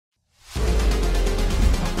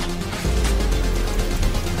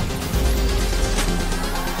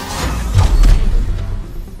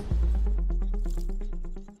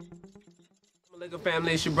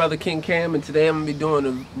family, it's your brother King Cam, and today I'm going to be doing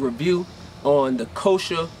a review on the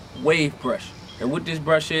Kosher Wave Brush. And what this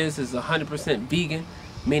brush is 100% vegan,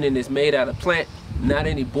 meaning it's made out of plant, not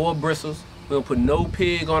any boar bristles. We don't put no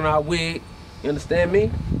pig on our wig. You understand me?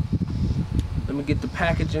 Let me get the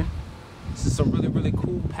packaging. This is some really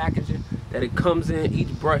cool packaging that it comes in.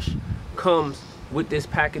 Each brush comes with this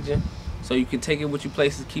packaging, so you can take it with you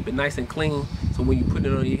places, keep it nice and clean. So when you put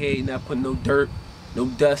it on your head, you're not putting no dirt, no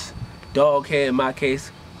dust, dog hair in my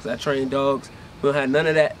case, because I train dogs. We don't have none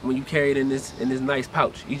of that when you carry it in this nice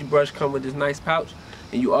pouch. Each brush comes with this nice pouch,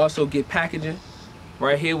 and you also get packaging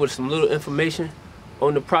right here with some little information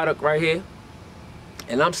on the product right here.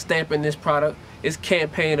 And I'm stamping this product. It's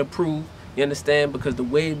campaign approved, you understand, because the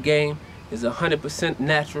wave game is 100%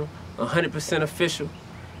 natural, 100% official.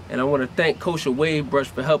 And I want to thank Kosher Wave Brush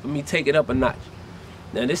for helping me take it up a notch.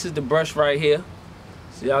 Now this is the brush right here,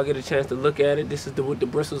 so y'all get a chance to look at it. This is what the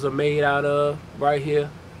bristles are made out of right here.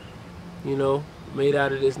 You know, made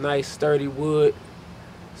out of this nice sturdy wood,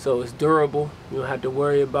 so it's durable. You don't have to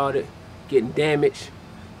worry about it getting damaged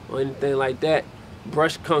or anything like that.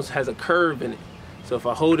 Brush has a curve in it, so if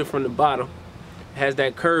I hold it from the bottom, it has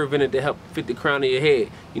that curve in it to help fit the crown of your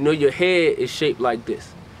head. You know, your head is shaped like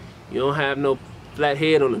this. You don't have no flat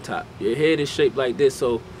head on the top. Your head is shaped like this,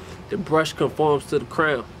 so the brush conforms to the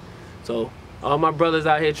crown. So all my brothers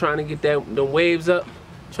out here trying to get the waves up,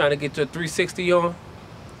 trying to get your 360 on,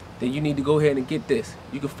 then you need to go ahead and get this.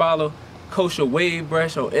 You can follow Kosher Wave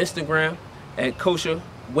Brush on Instagram at Kosher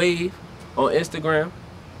Wave on Instagram.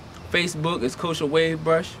 Facebook is Kosher Wave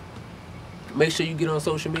Brush. Make sure you get on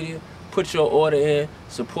social media, put your order in,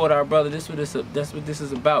 support our brother. That's what this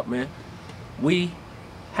is about, man. We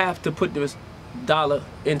have to put this dollar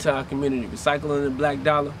into our community, recycling the black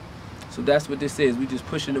dollar. So that's what this is. We just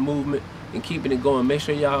pushing the movement and keeping it going. Make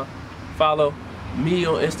sure y'all follow me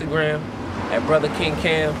on Instagram at Brother King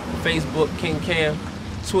Cam, Facebook King Cam,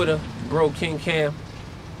 Twitter Bro King Cam,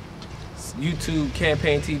 YouTube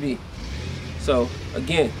Campaign TV. So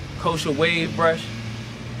again, Kosher Wave Brush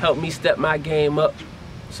helped me step my game up.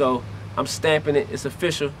 So I'm stamping it. It's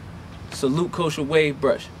official. Salute Kosher Wave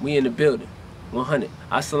Brush. We in the building. 100.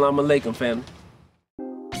 Assalamu alaikum, family.